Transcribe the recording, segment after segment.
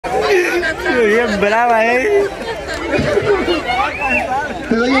Bien brava,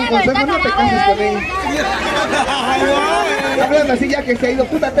 Te doy un consejo, no te cases con ella. Hablando así ya que se ha ido,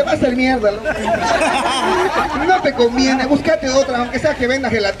 puta, te va a hacer mierda, ¿no? No te conviene, búscate otra, aunque sea que venda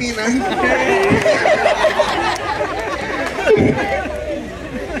gelatina.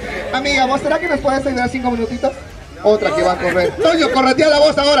 Amiga, ¿vos será que nos puedes ayudar 5 minutitos? Otra que va a correr. Toño, corretea la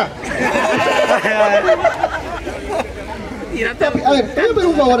voz ahora. A ver, te voy a pedir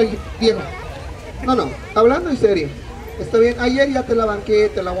un favor, viejo. No, hablando en serio. Está bien, ayer ya te la banqué,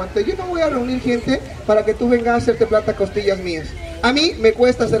 te la aguanté. Yo no voy a reunir gente para que tú vengas a hacerte plata a costillas mías. A mí me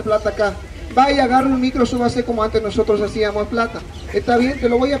cuesta hacer plata acá. Vaya, agarre un micro, súbase como antes nosotros hacíamos plata. Está bien, te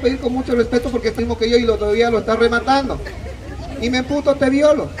lo voy a pedir con mucho respeto porque estimo que yo y todavía lo estás rematando. Y me emputo, te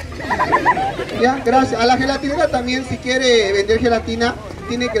violo. Ya, gracias. A la gelatinera también, si quiere vender gelatina,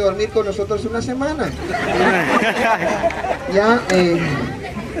 tiene que dormir con nosotros una semana. Ya,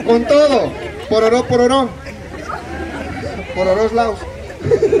 con todo. Pororó. Pororos laos.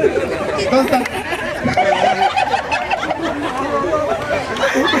 ¿Dónde está?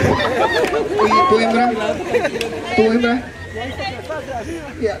 Oye, ¿tu hembra?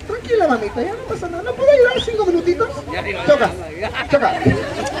 Ya, tranquila, mamita, ya no pasa nada. ¿No puedo ayudar 5 minutitos?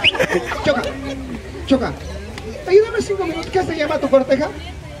 Choca. Ayúdame 5 minutos. ¿Qué se llama tu corteja?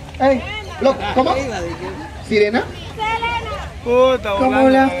 Ey, ¿cómo? ¿Sirena? Puta, como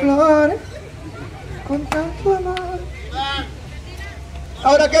las flores, con tanto amor.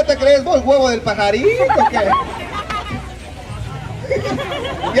 ¿Ahora qué te crees vos, huevo del pajarito o qué?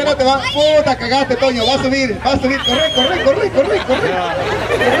 Ya no te va, puta, cagaste, Toño, va a subir, corre.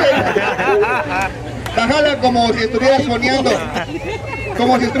 Bájala como si estuvieras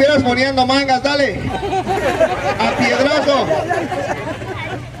foneando mangas, dale. A piedrazo.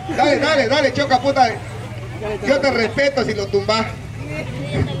 Dale, choca, puta. Yo te respeto si lo tumbas.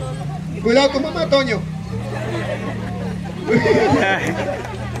 Cuidado tu mamá, Toño.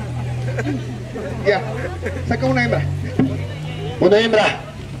 Ya, saca una hembra.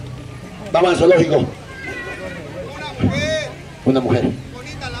 Vamos al zoológico. Una mujer.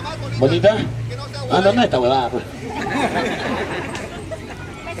 ¿Bonita? Ah, no, esta huevada, pues.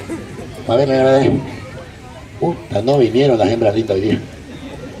 A ver. Puta, no vinieron las hembras lindas hoy día.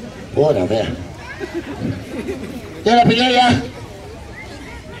 Pura, vea. Ya la pillé,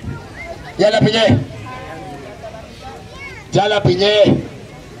 Ya la pillé.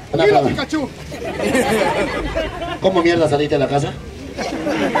 Una prueba. ¿Cómo mierda saliste de la casa?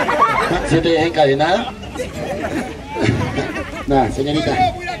 ¿Siete encadenada? Nada, señorita.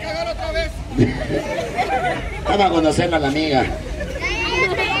 Voy a cagar otra vez. Vamos a conocerla a la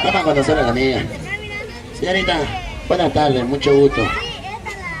amiga. Señorita, buenas tardes, mucho gusto.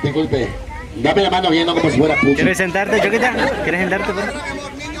 Disculpe, dame la mano bien, no como si fuera pucho. ¿Quieres sentarte, Choquita? ¿Quieres sentarte?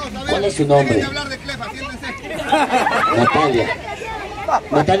 ¿Cuál es su nombre?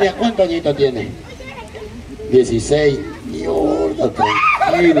 Natalia, ¿cuántos añitos tiene? 16. Mierda,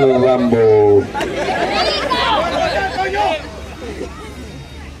 tranquilo, Rambo.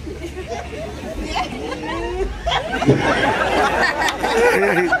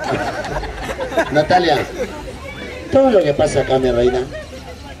 Natalia, todo lo que pasa acá, mi reina,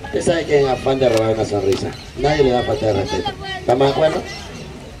 usted sabe que en afán de robar una sonrisa, nadie le da falta de respeto. ¿Estamos de acuerdo?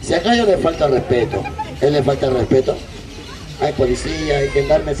 Si acá yo le falta respeto, él le falta respeto, hay policía, hay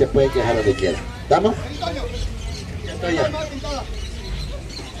gendarme, se puede quejar donde quiera. ¿Estamos? Ya estoy ya.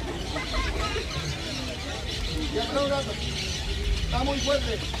 Está muy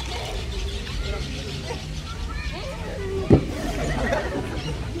fuerte.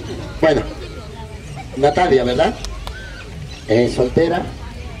 Bueno, Natalia, ¿verdad? Es soltera,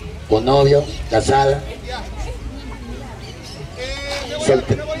 con novio, casada.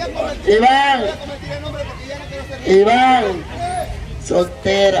 Soltera. Iván,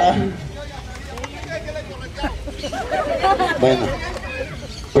 soltera. Bueno,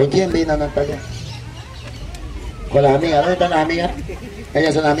 ¿con quién vino Natalia? Con las amigas. ¿Dónde están las amigas?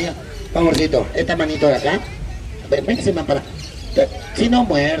 Ellas son las amigas. Amorcito, esta manito de acá. Véngase más para. Si no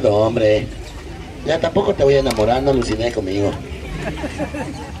muerdo, hombre. Ya tampoco te voy a enamorar, no alucines conmigo.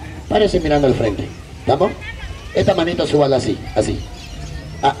 Párese mirando al frente. ¿Estamos? Esta manito súbala así, así.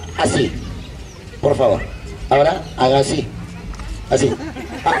 Ah, así. Por favor. Ahora haga así. Así.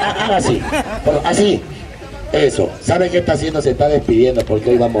 Haga así. Así. Eso. ¿Sabe qué está haciendo? Se está despidiendo porque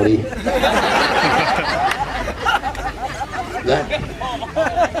hoy va a morir. ¿Ya?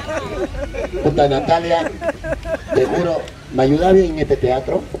 Puta Natalia, te juro, ¿me ayudas bien en este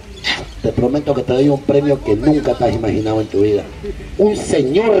teatro? Te prometo que te doy un premio que nunca te has imaginado en tu vida. Un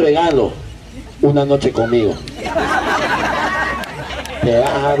señor regalo, una noche conmigo. te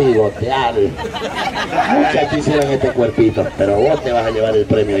vas a bigotear. Muchas quisieran este cuerpito, pero vos te vas a llevar el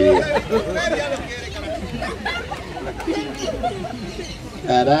premio hoy día.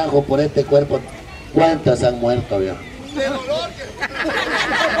 Carajo, por este cuerpo, ¿cuántas han muerto, viejo? De dolor.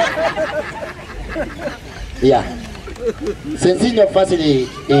 Ya. Sencillo, fácil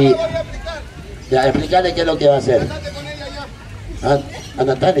y ya, explicarle qué es lo que va a hacer. Andate con ella ya. A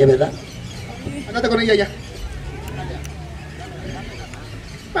Natalia, ¿verdad? Andate con ella ya.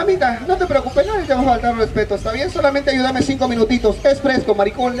 Mamita, no te preocupes, no te va a faltar respeto, ¿está bien? Solamente ayúdame 5 minutitos. Es fresco,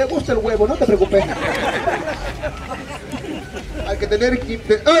 maricón, le gusta el huevo, no te preocupes. Hay que tener... ¡Ay,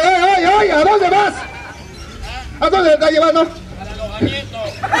 ay, ay, ay! ¿A dónde vas? ¿A dónde te estás llevando?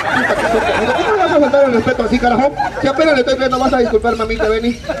 ¿Cómo le vas a faltar el respeto así, carajo? Si apenas le estoy viendo, vas a disculpar, mamita,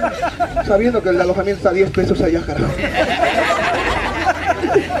 vení. Sabiendo que el alojamiento está a 10 pesos allá, carajo.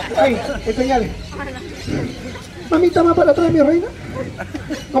 Ay, enseñale. Mamita, ¿va para atrás, mi reina?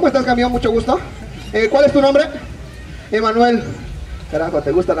 ¿Cómo estás, camión? Mucho gusto. ¿Cuál es tu nombre? Emanuel. Carajo,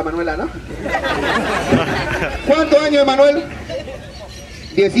 ¿te gusta la Manuela, no? ¿Cuántos años, Emanuel?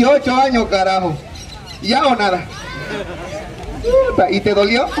 18 años, carajo. ¿Ya o nada? ¿Y te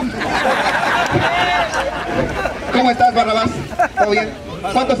dolió? ¿Cómo estás, Barrabás? ¿Todo bien?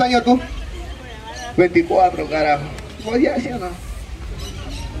 ¿Cuántos años tú? 24, carajo. ¿Pues ya, sí o no?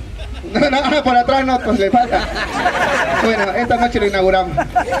 No, por atrás no, pues le falta. Bueno, esta noche lo inauguramos.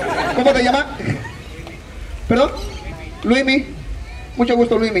 ¿Cómo te llamas? ¿Perdón? Luismi. Mucho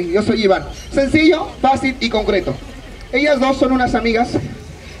gusto, Luismi. Yo soy Iván. Sencillo, fácil y concreto. Ellas dos son unas amigas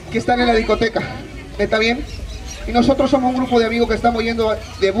que están en la discoteca. ¿Está bien? Y nosotros somos un grupo de amigos que estamos yendo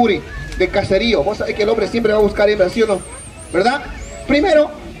de buri, de caserío. Vos sabés que el hombre siempre va a buscar hembras, ¿sí o no? ¿Verdad?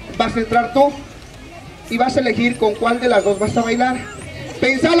 Primero vas a entrar tú y vas a elegir con cuál de las dos vas a bailar.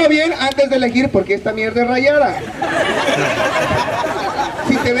 Pensalo bien antes de elegir porque esta mierda es rayada.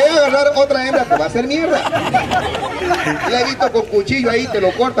 Si te ve agarrar otra hembra te va a hacer mierda. La he visto con cuchillo ahí, te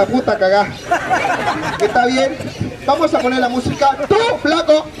lo corta, puta cagá. ¿Está bien? Vamos a poner la música. Tú,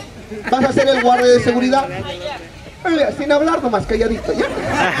 flaco, vas a ser el guardia de seguridad. Sin hablar nomás, calladito, ¿ya?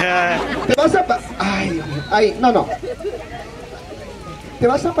 Te vas a... Ay, Dios mío. Ahí, no. Te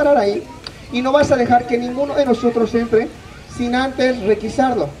vas a parar ahí y no vas a dejar que ninguno de nosotros entre sin antes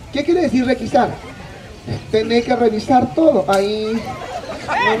requisarlo. ¿Qué quiere decir requisar? Tenés que revisar todo. Ahí...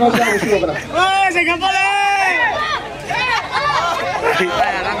 No se ha revisado, gracias. ¡Oh, se escapó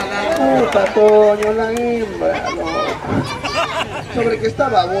Puta, coño, la hembra, no. Sobre que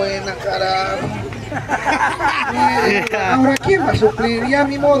estaba buena, carajo. Ahora, ¿quién va a suplir? Ya,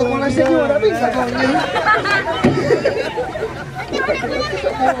 mi modo, con la señora. Venga, coño. Puta, que se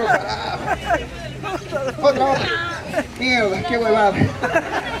burro, carajo. Otra. Mierda, qué huevada.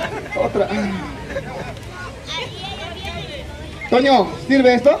 Otra. Toño,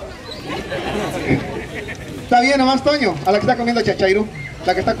 ¿sirve esto? Está bien nomás, Toño. A la que está comiendo chachairú.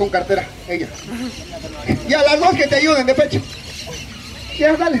 La que está con cartera, ella. Ya, las dos que te ayuden, de pecho.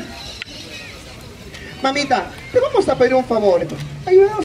 Ya, dale. Mamita, te vamos a pedir un favor. Ayúdanos